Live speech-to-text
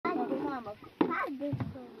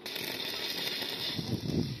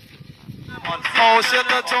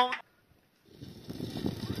عاشقتون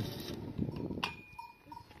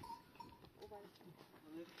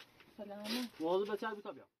واضح بچه بی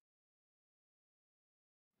بیا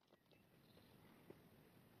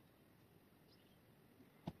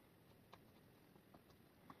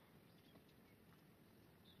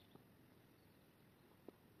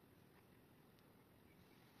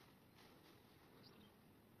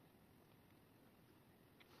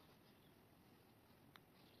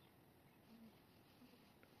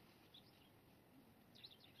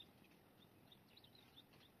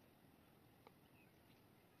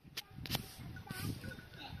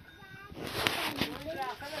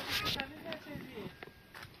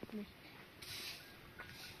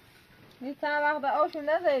niet samenwagen bij Ocean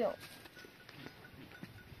Lesdedel.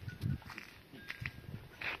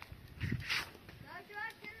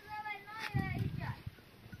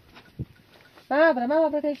 Mama,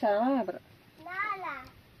 proteja, mama. Nala.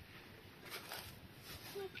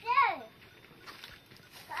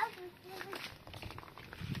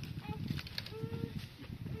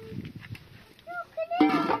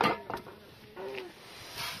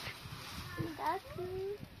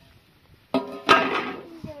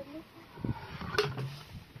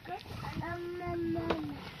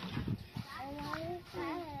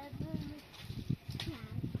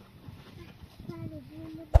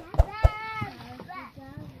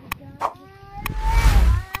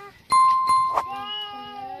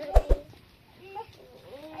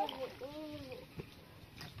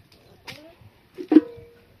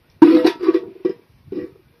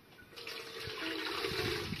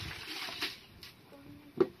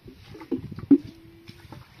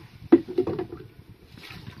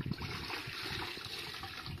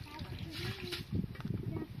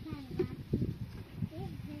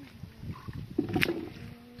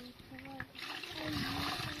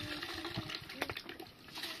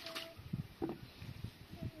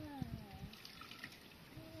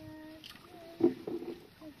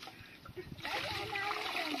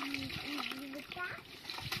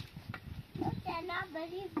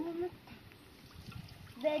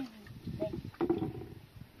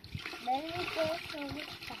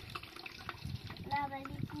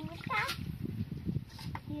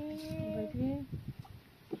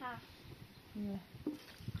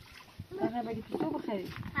 Dan bij die pistool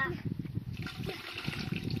gegeven.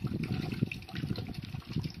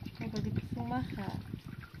 Kijk, bij die pistool mag gaan.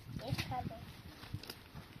 Ik ga door.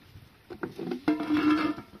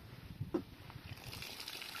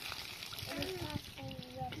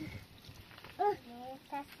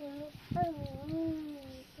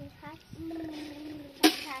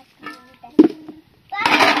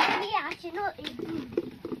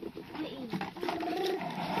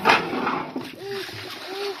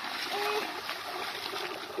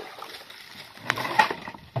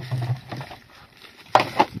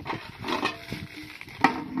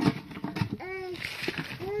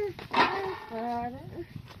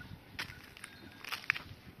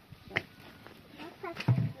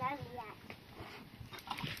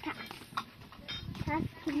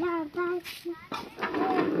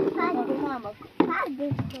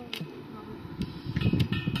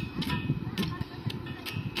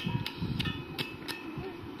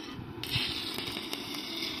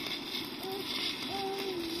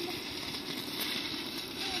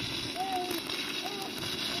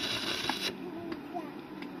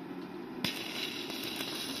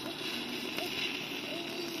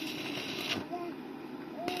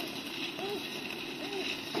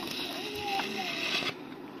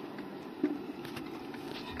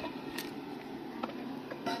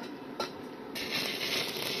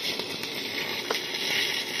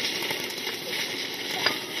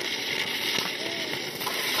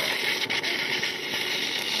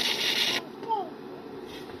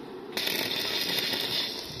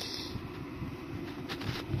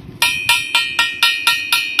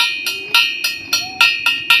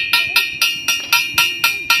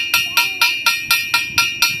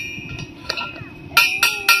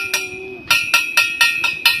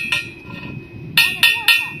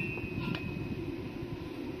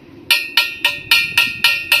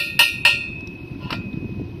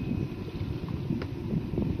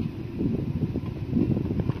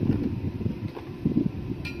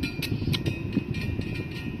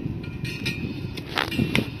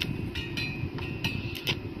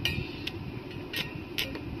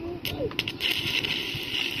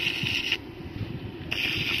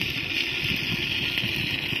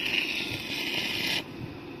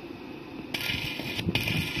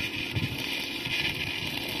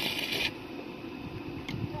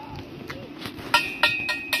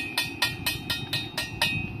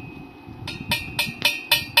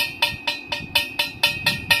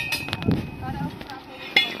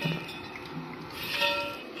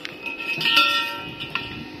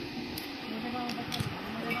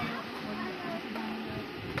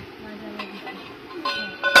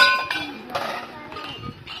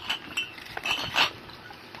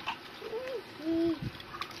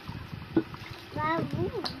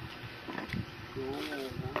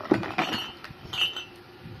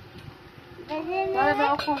 برای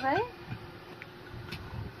به آخوزه؟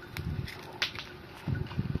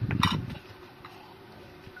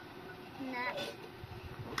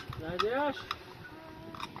 نه ندیش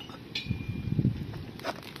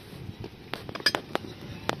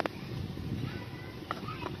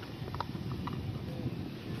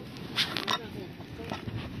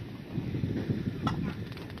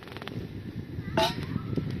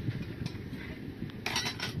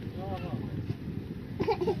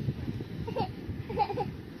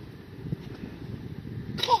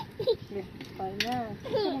نه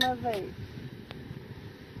چون مزه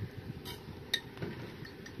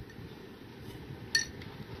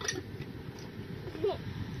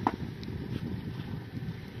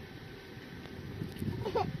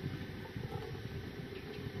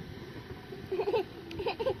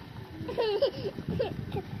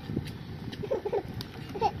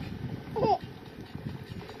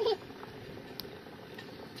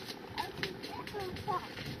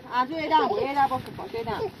最大不最大不服最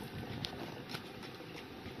大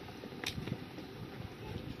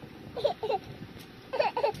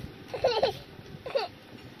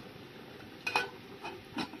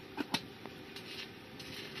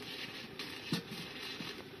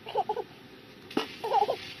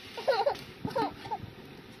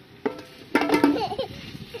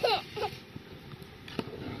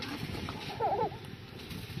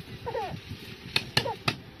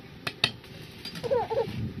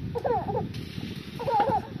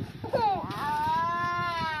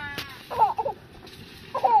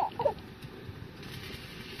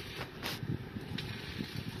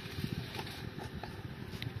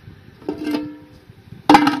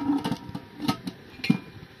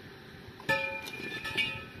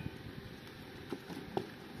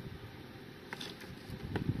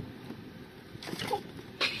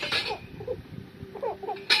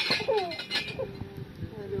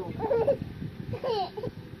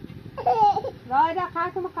rồi ra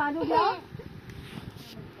khai không khai được đâu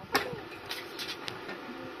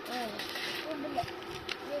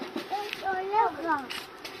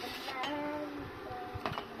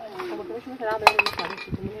Como que deixa eu tirar bem no chão,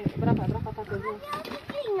 tipo, para fazer.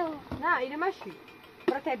 Não, ele machi.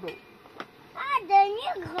 Para ter bom.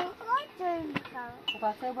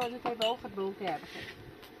 Para ter bom, ter bom, ter bom, ter.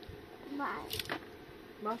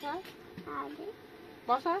 Mostra?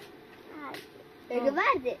 Mostra? Pega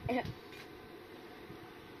verde. Het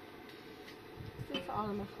is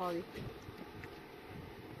allemaal schoon.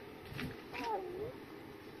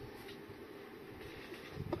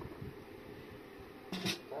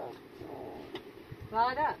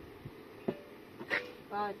 Rồi đó.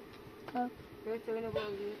 Rồi. Cái chơi nó bao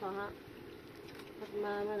nhiêu còn hả?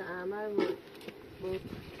 Mà là mà bự.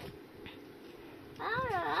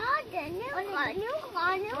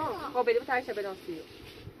 Cô bị đứt tay sẽ bị đau xíu.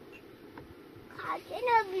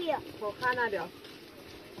 Cô khá nào được.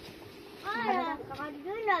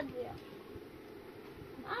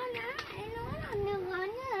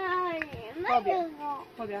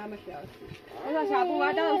 Cô bị ham sợ. Bây giờ sao cô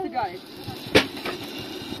vào đâu thì rồi.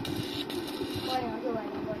 Quay nó rồi.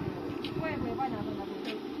 Quay về quay nào rồi.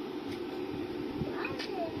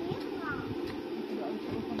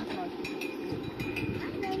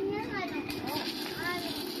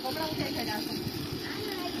 Không đâu chơi phải đâu.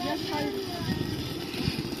 Yes,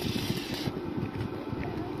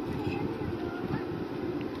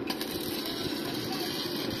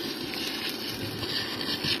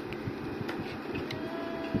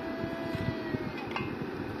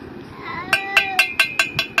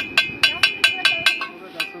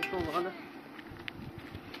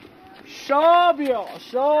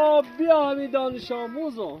 شابیا همین دانش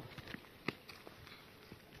آموزو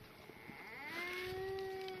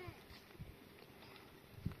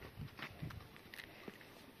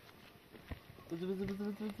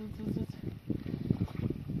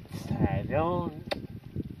سلام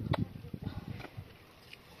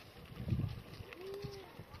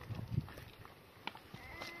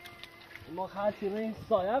ما خاطی این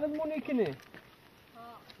سایه بمونی کنی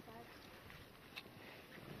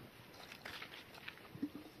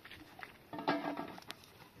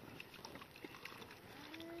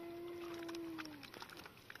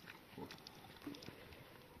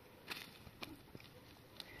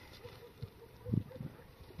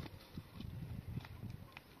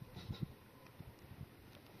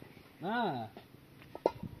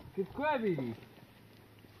كيف كوابيلي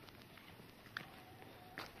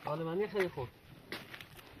حالا من خیلی خوب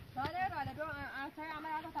راله دو اصلا عمل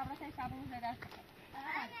هذا تبرز شابو زده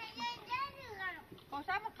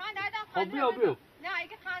خوشم خان دادم خب بیا نه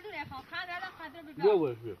ایگه خاندونه خان دادم خاندونه بیا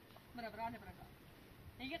برا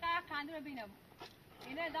ایگه قرار خاندونه بینم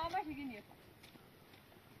اینه دامش ایگه نیست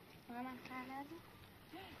Mama خالد.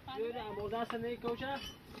 Böyle amorda sen ne koşa?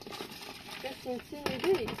 Kesin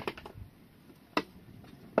çiğnedi.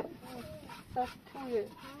 Satıyor.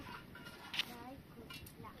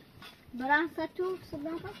 براسة توب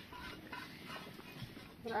صباحا.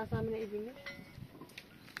 Berasa mana ibunya?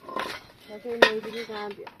 Saya mau ibunya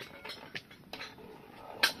ngambil.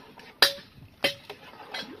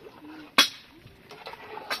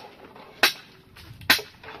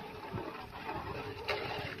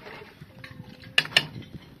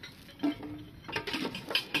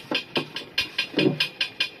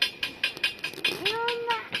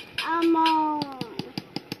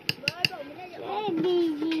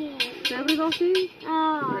 Saya beri kasih.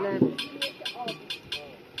 Mana?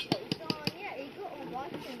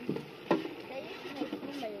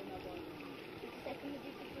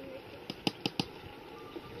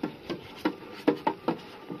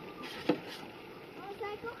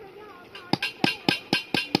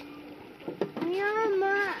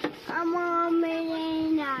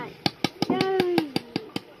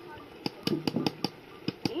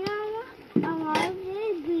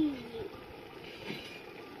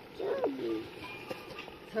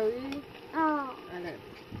 Thôi. Mana?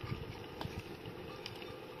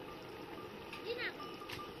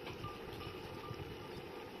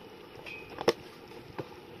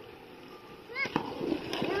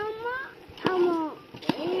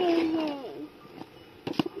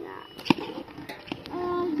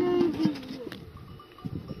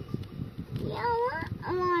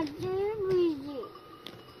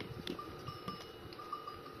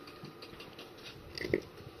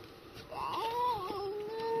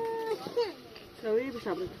 Thôi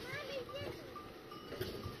bisa beri.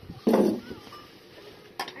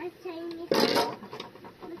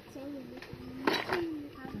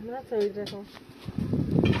 Mana thôi dah kau.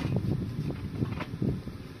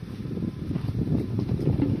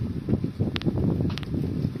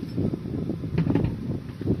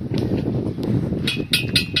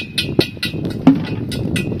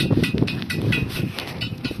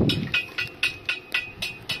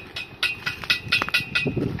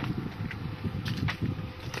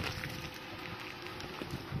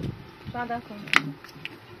 Ada kau.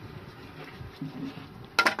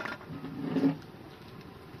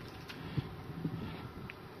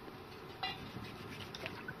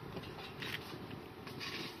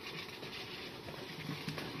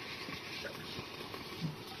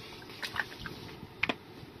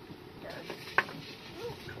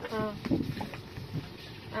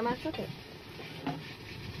 Amat tu.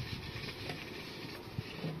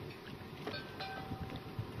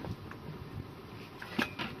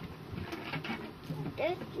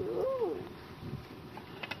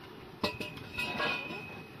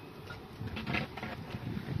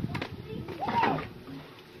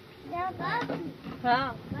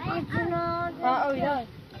 Ha. Oh ya.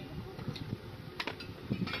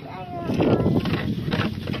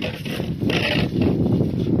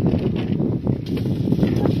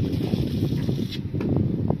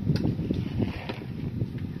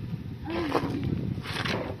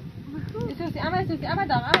 Susi, amat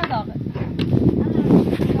dah.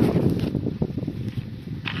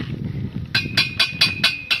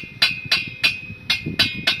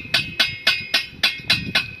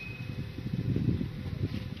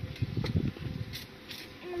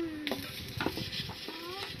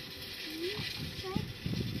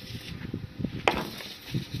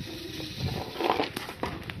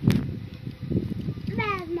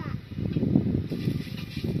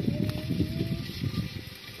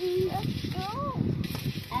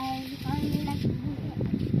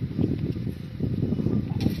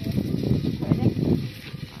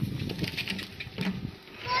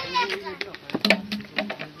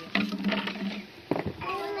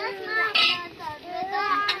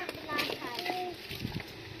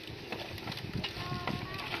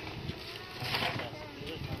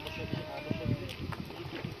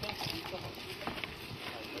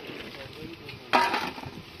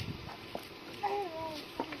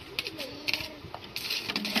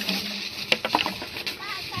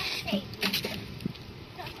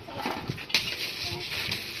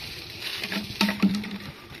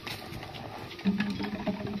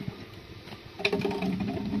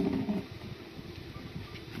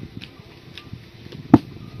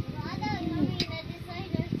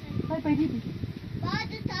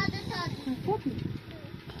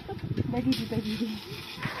 Bagi.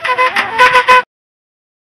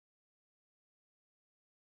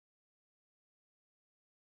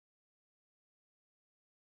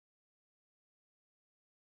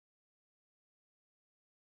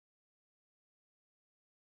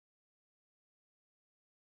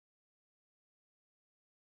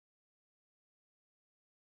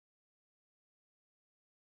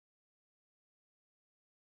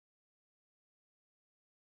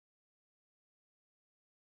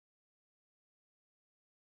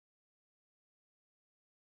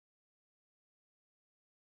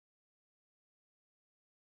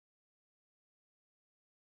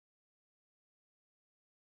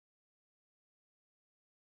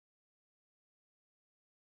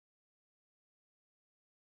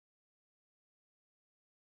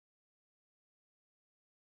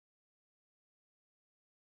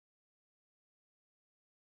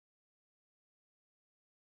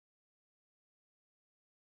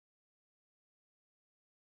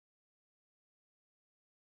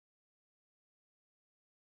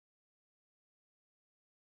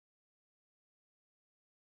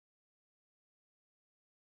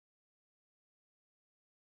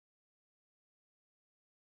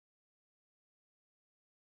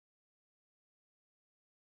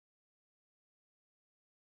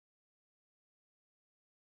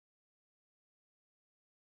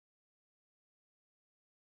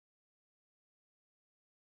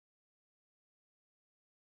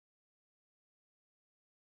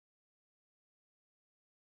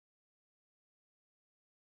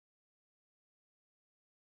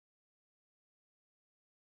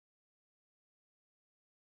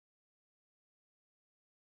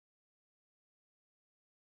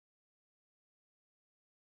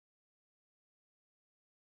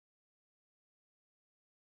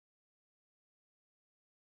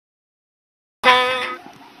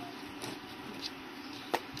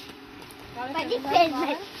 دي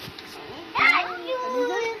فيلم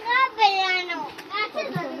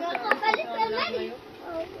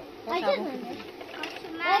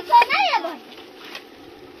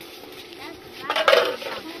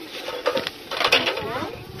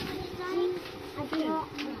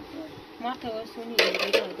ما توصلني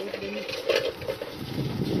إلى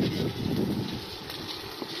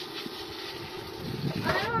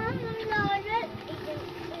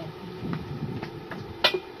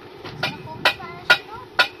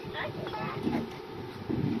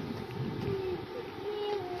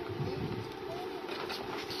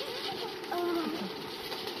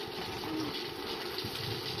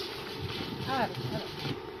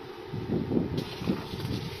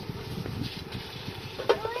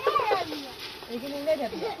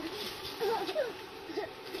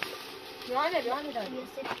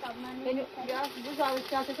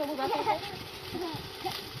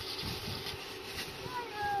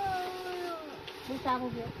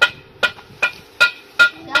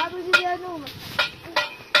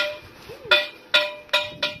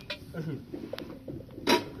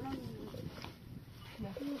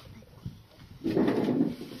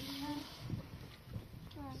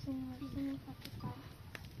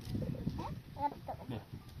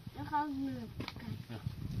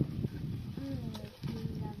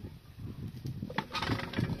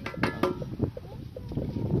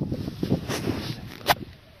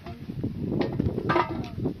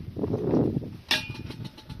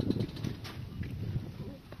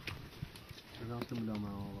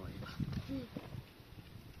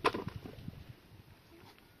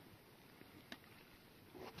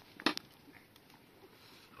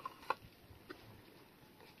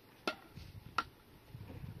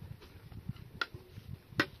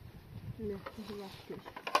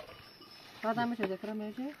بعدها مش ذكرى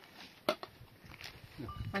ماشي؟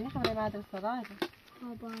 أنا خبري بعد الصلاة.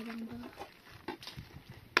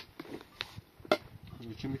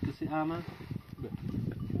 چی میکسی احمد؟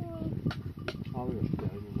 آویش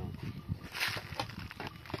بیاریم اینا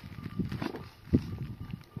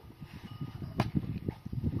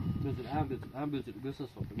بذار هم بذار بسا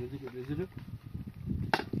صفحه بذار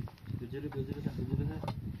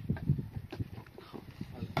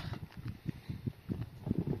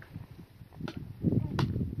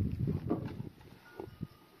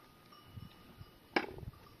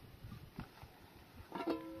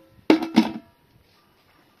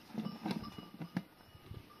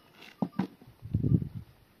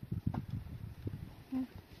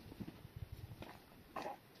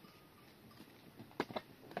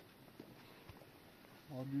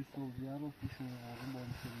آبی سوزیه رو پیشون آقا باید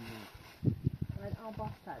میده Ein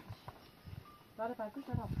Ambassade. Warte, bei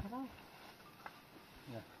Gustav drauf.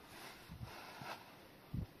 Ja.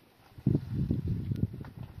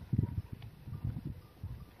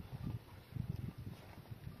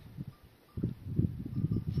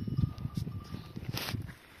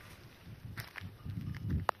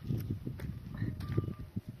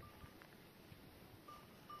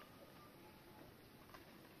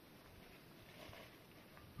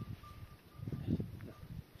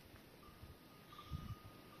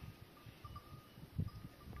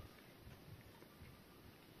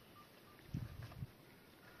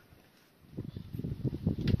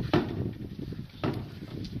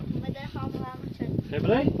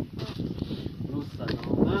 خبره؟ روز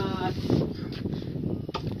سلامت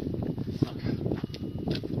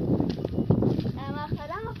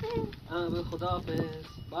اما خداحافظ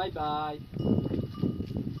بای بای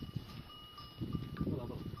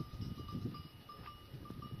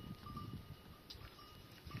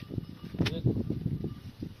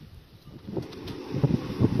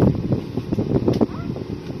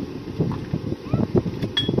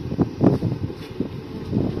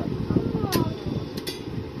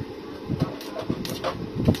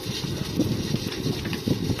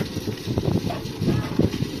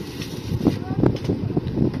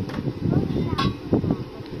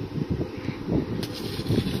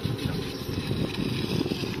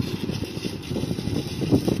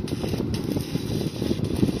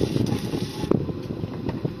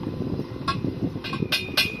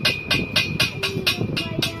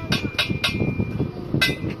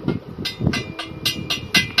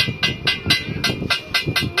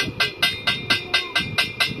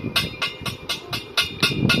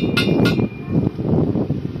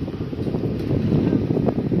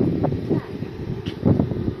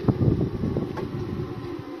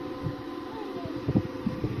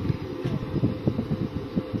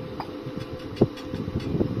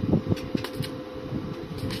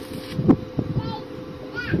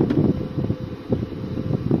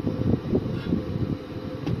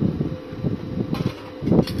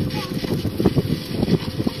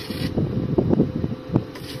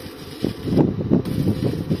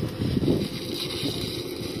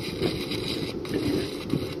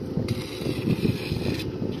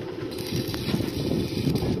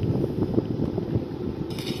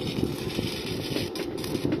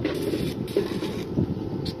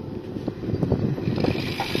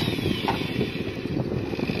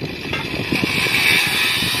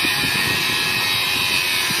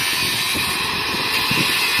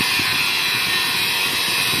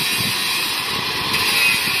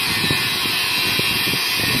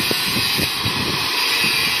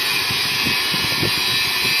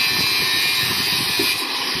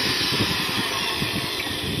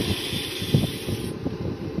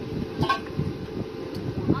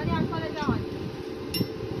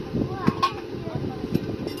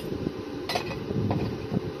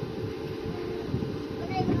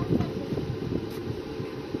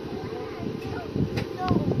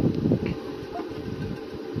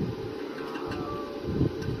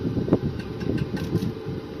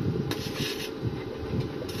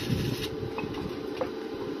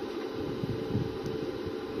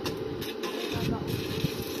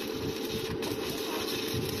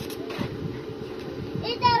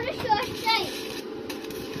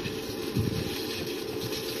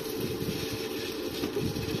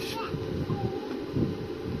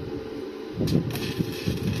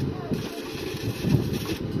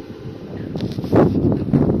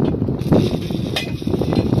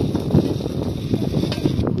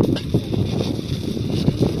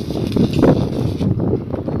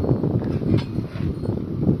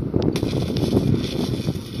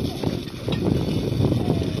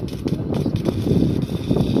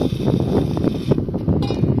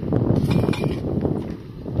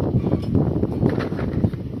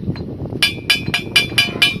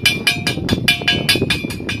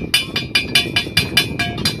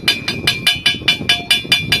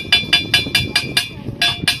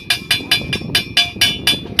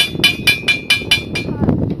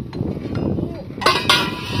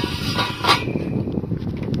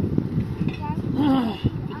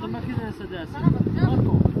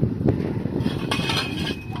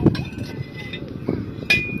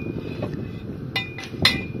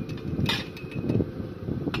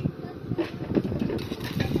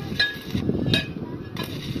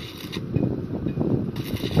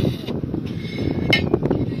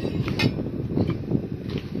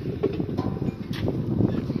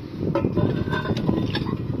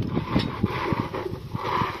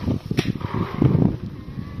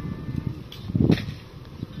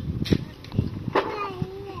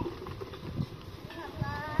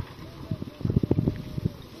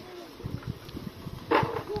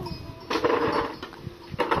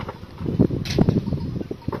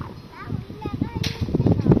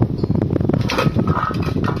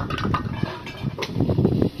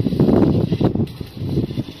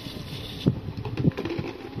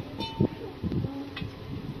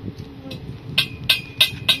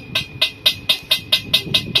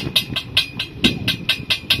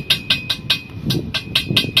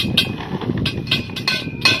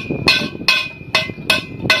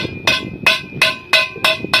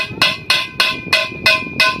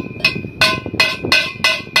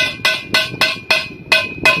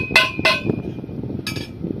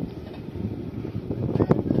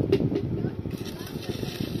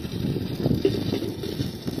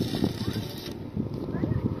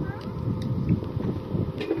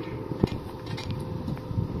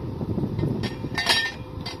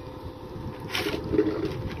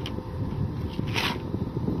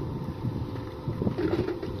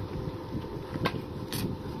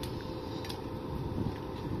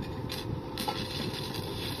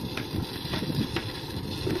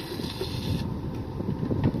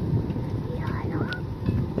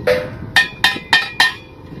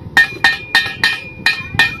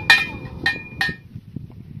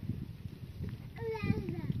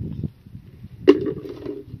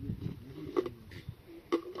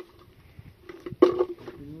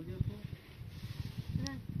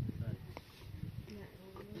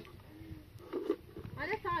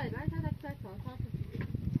Rabbit.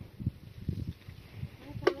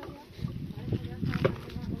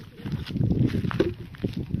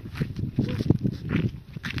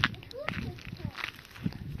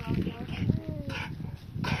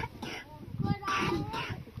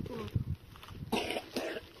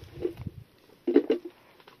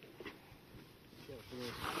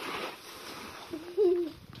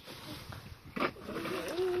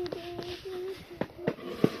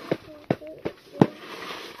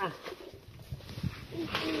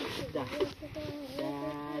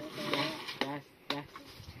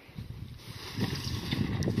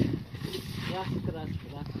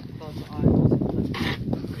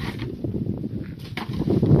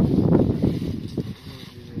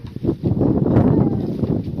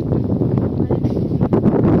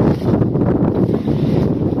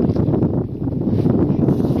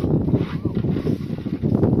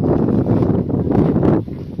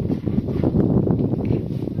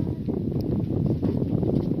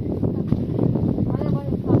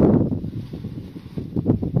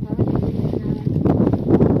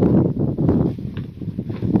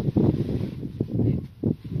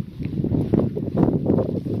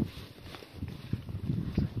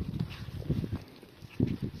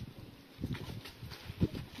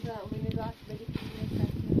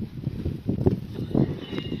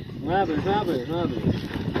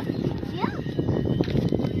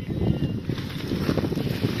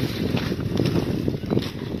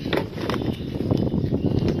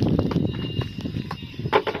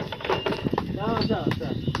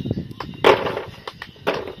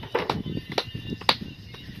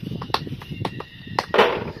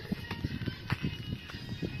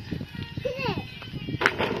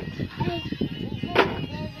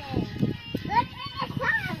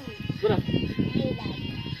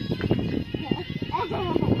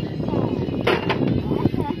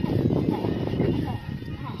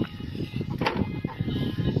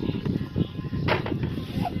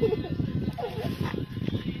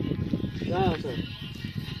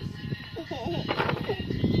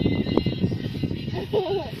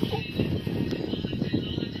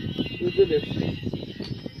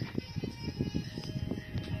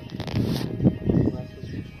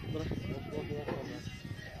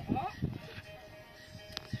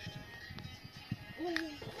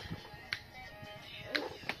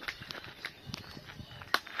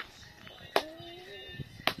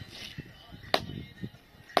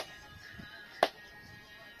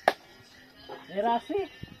 Erasi.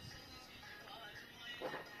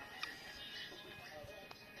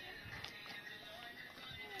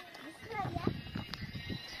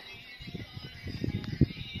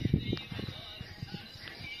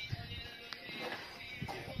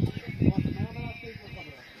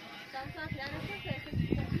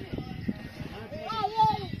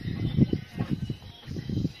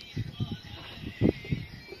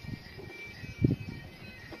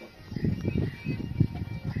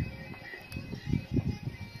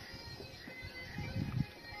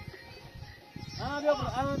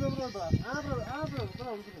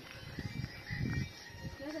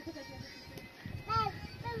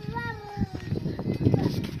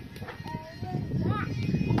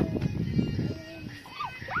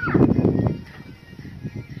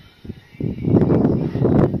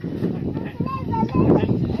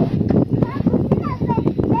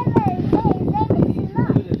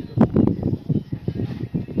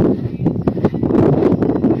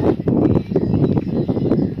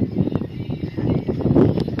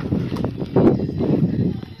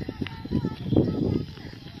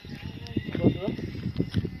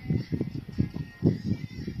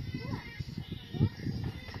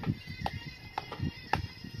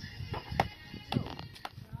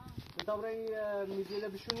 میگیله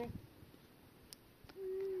بشونی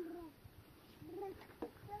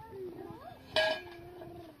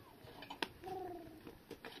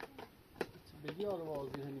بدی آدم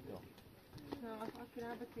آزی همی دا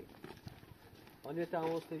آنیه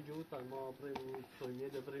تماس تیجو تن ما بریم سویه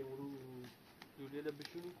ده بریم رو دولیه ده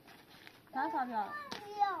بشونی تا سابیا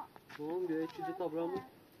بوم بیایی چیزی تا برامو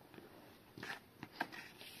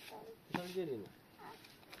چون گرینه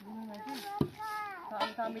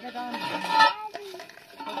تا میده دام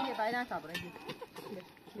خودی بعدا صبره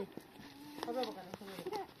خدا بکنم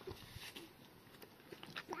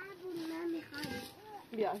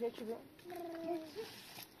بیا یه چی بیا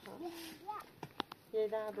یه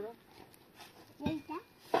دانه برو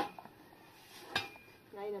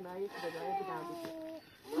نه اینه برای یکی بده یکی دانه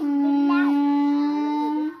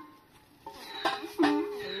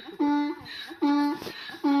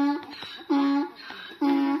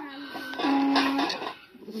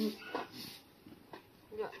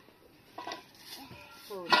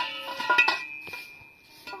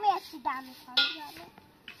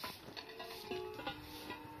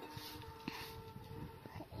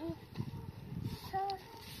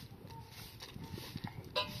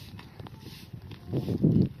شاید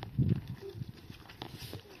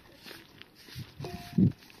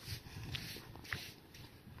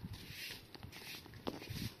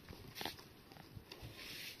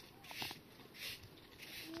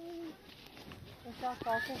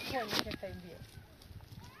کاسه خیلی میشه خیلیه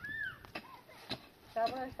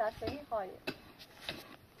شبونه سطحی خواهیه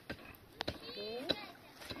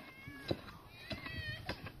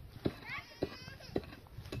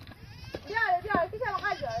بیاره پیشم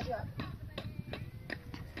آقا بیاره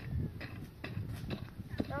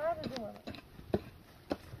نمه بزومه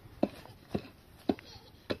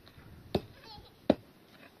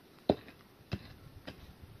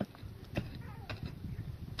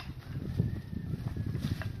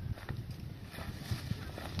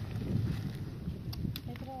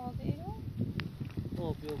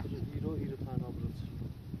ایرو پهنا برد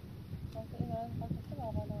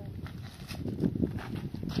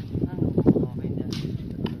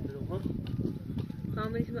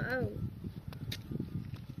خامش ما او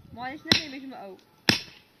مالش نمیش ما او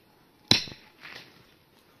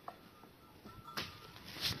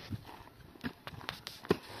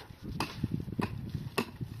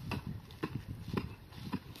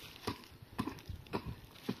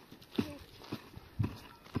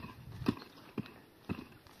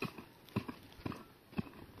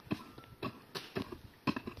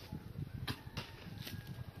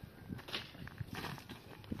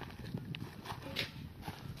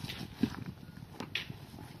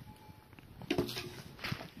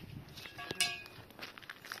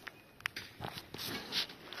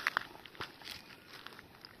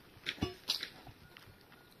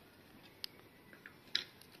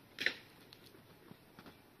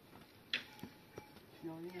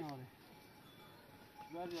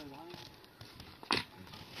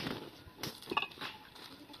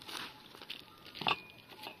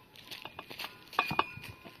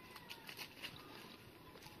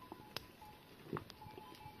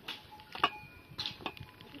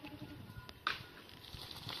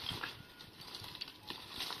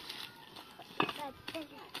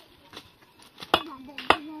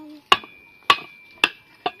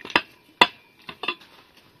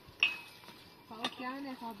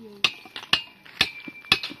نه خوابی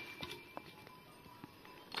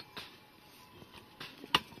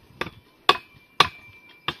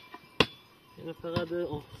اینه فقط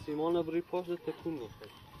سیمان رو بری پاس تکون میخواد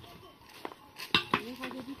این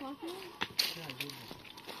خواهد بی پاسه؟ نه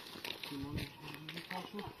سیمان رو بری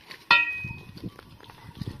پاسه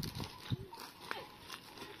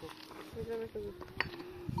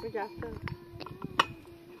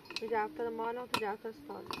بجافتر مانا و بجافتر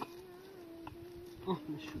ستاد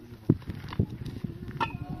نشوری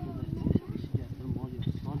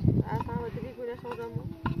اصلا وقتی بیگونه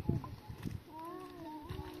شدم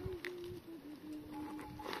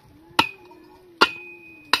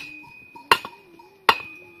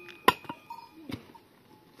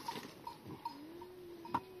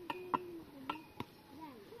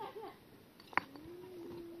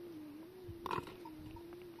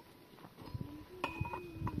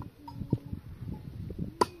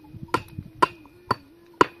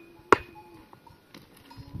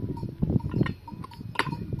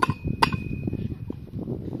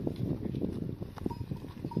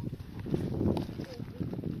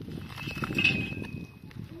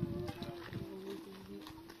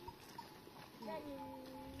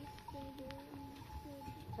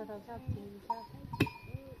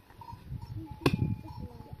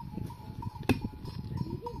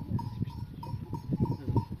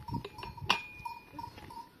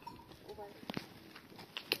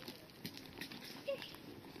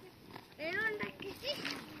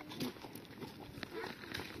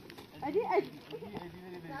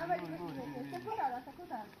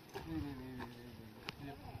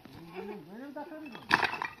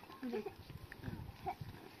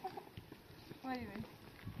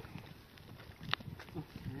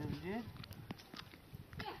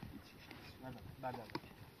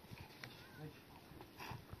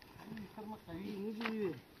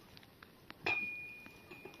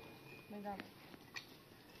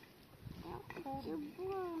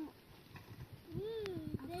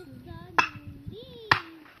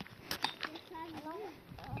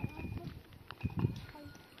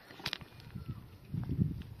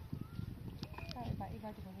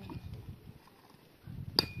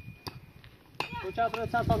تو چطور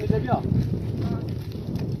چند تا میده بیا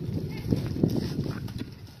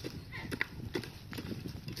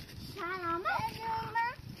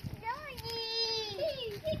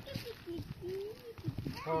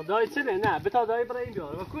دای چه نه بتا دای برای این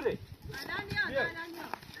بیار و کوله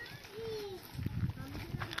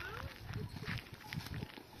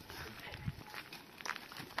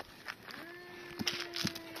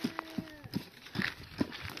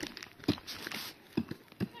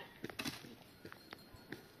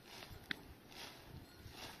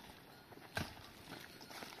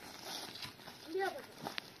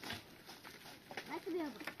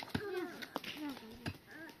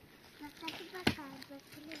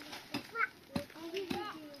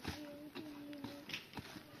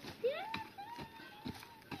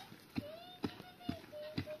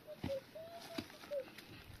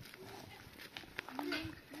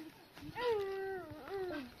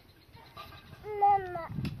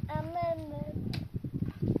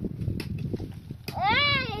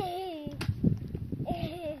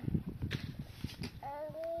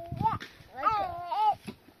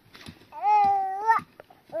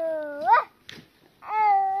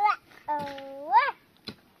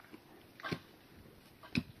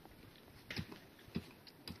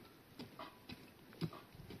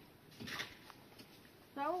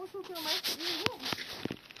usul ke mai ini.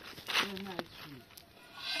 نه چی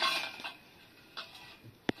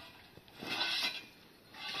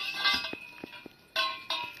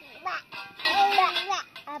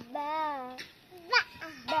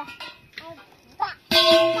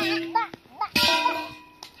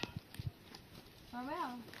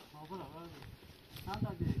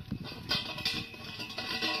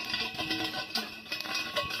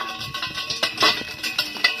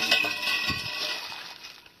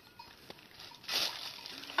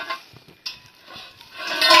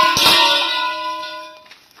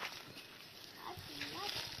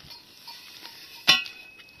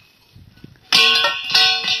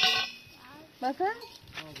مثلا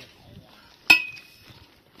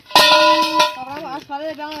طبعا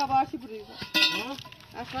اشغال بان باشی بریز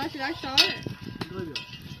اشغالش راش شامه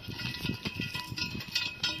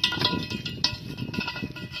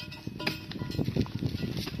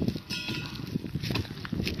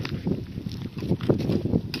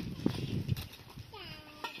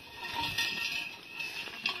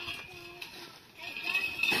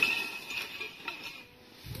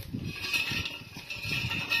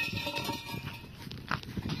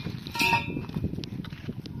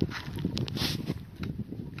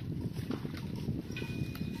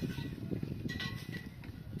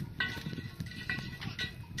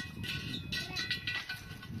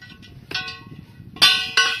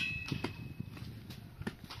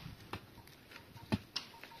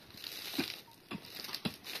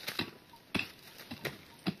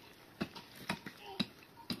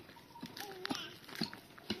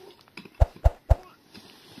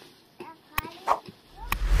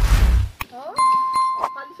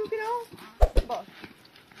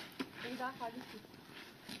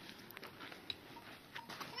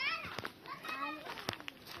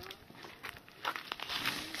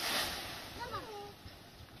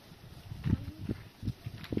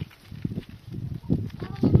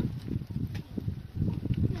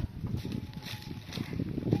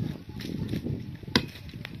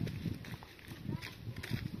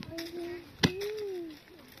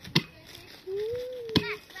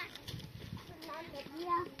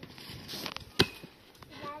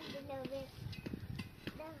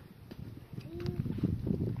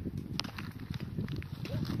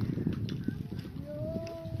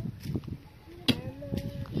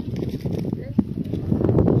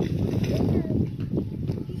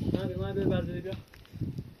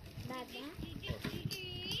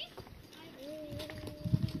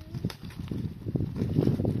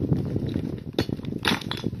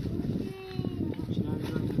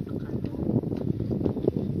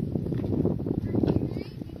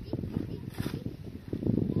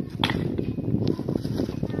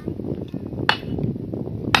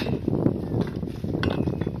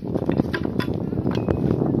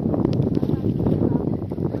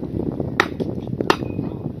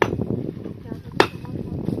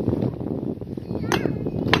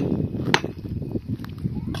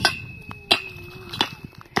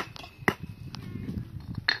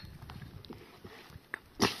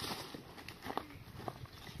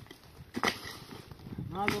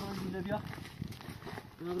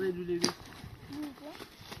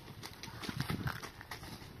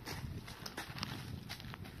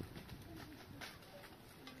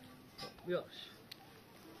Yaxşı.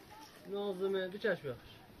 Nazımı bir çeşme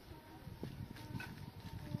yaxşı.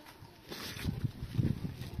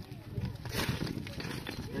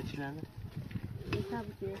 Geçilendi.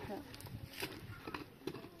 Tabii ki yeter.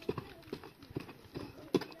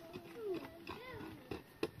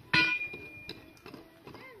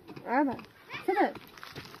 Ama sen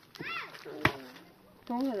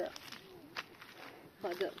동그래.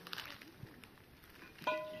 맞아.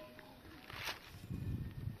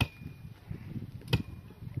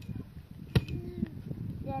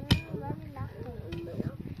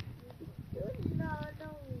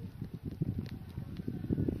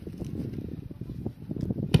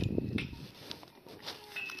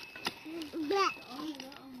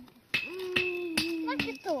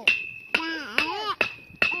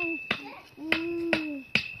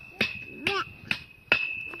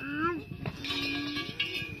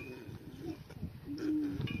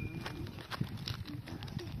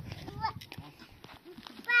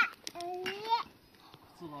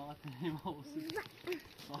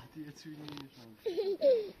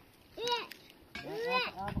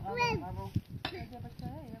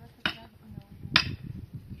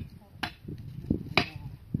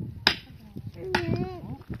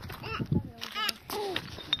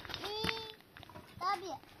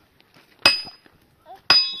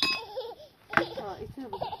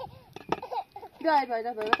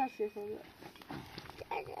 Galiba böyle taşıyor sonra.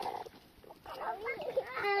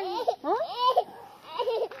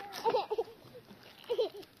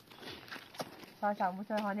 تا شام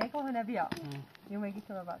مسلمانه که هنر بیا یه میگی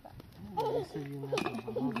تو بابا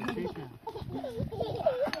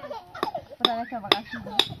خدا نکنه بقیش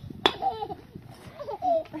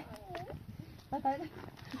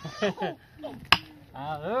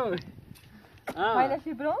Vai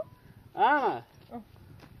nascer bom? Ah,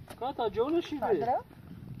 quanto a Jonas se vê?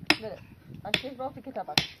 Acho que bom fica tá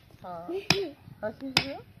bom. Acho que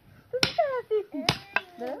viu? Tudo tá assim.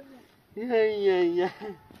 Iya.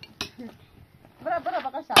 Berapa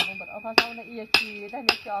pakai sabun? Berapa sabun nak iya sih? Dah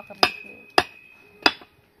ni siapa akan mesti.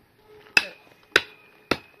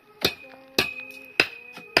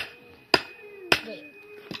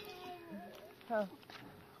 Ha.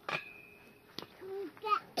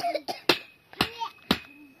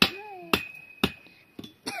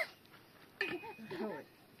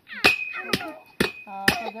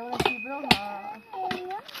 Kerja boleh sibuk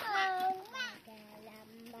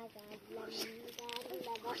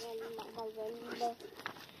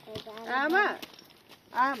Ama.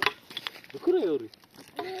 Dokura yori.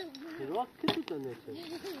 Rock kitu tanese.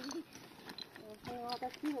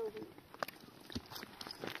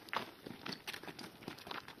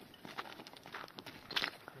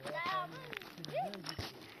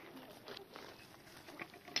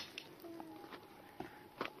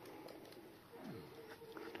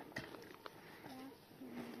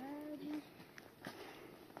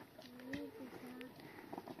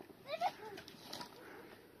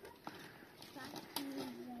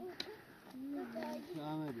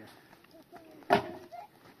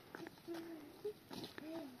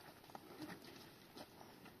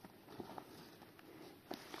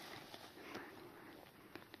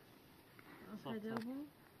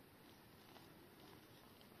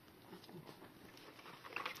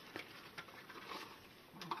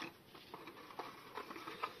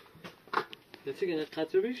 چه کنه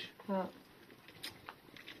قطره بیش؟ ها.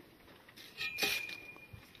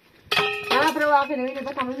 برو واقعا نمیده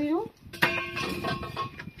بکنم بیرون.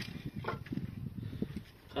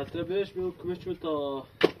 قطره بیش میو کمش چون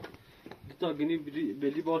تا گنی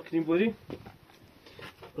بلی بار کنیم باری.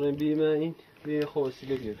 برای بیمه این بیمه خواستی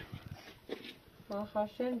بگیر. ما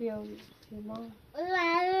خشن بیاوی.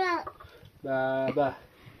 با.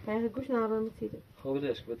 من گوش نرم میسیده.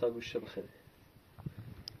 خوابیدش که تا گوشه بخره.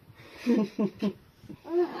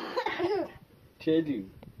 چه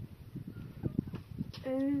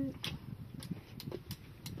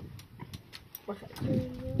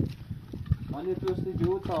من توستی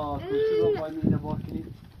جو تا کشی رو پای میده باکنی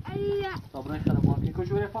تا برای خراب باکنی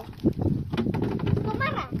کجا بره پا؟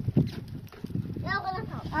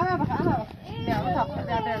 اما بخیر نه مطابخه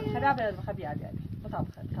بخیر بیاد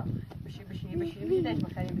مطابخه بشی دیش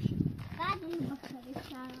بخیر بشی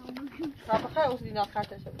مطابخه اوس دینا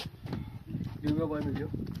خاطر شد بیا بای میلیو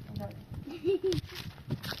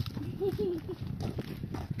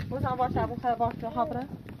بس هم باشه ابو خراب باشه خبره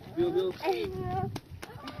بیا بیا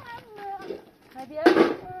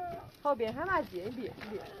خب بیا هم از بیا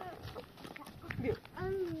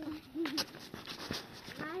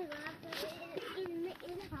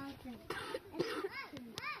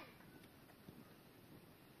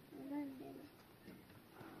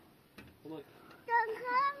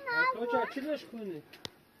تو چیزش کنی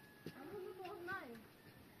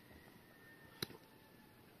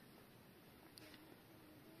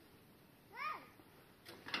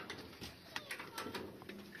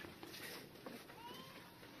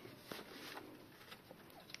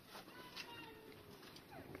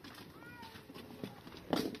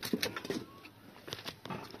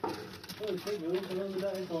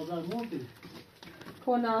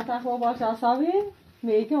كنا تاخو باش عصابي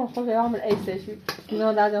ميكي ونخش يعمل اي سيشن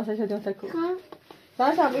كنا بعد ما سيشن ديون تكو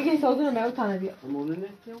بعد ما يجي يسوقنا ما يقول كان بيا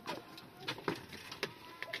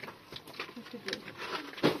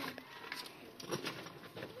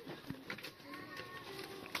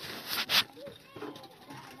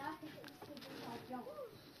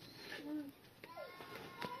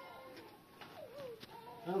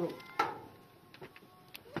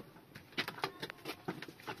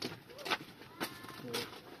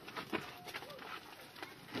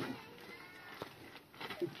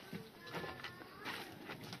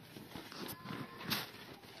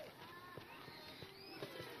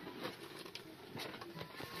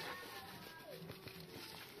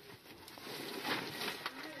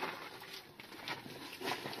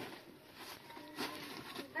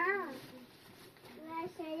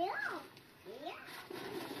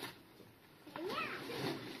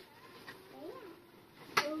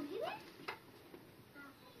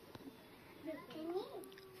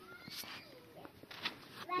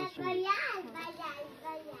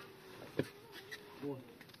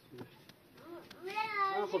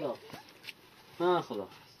خدا نه خدا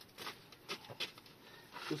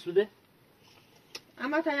بس بده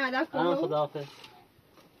اما تا یادک خدا حافظ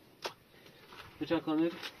بچه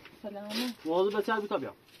کنید سلامه واضح بچه بتا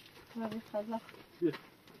بیا ولی خدا بیا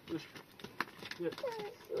بیا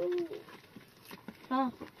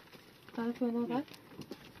ها کار کنه بعد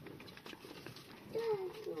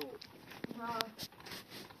ها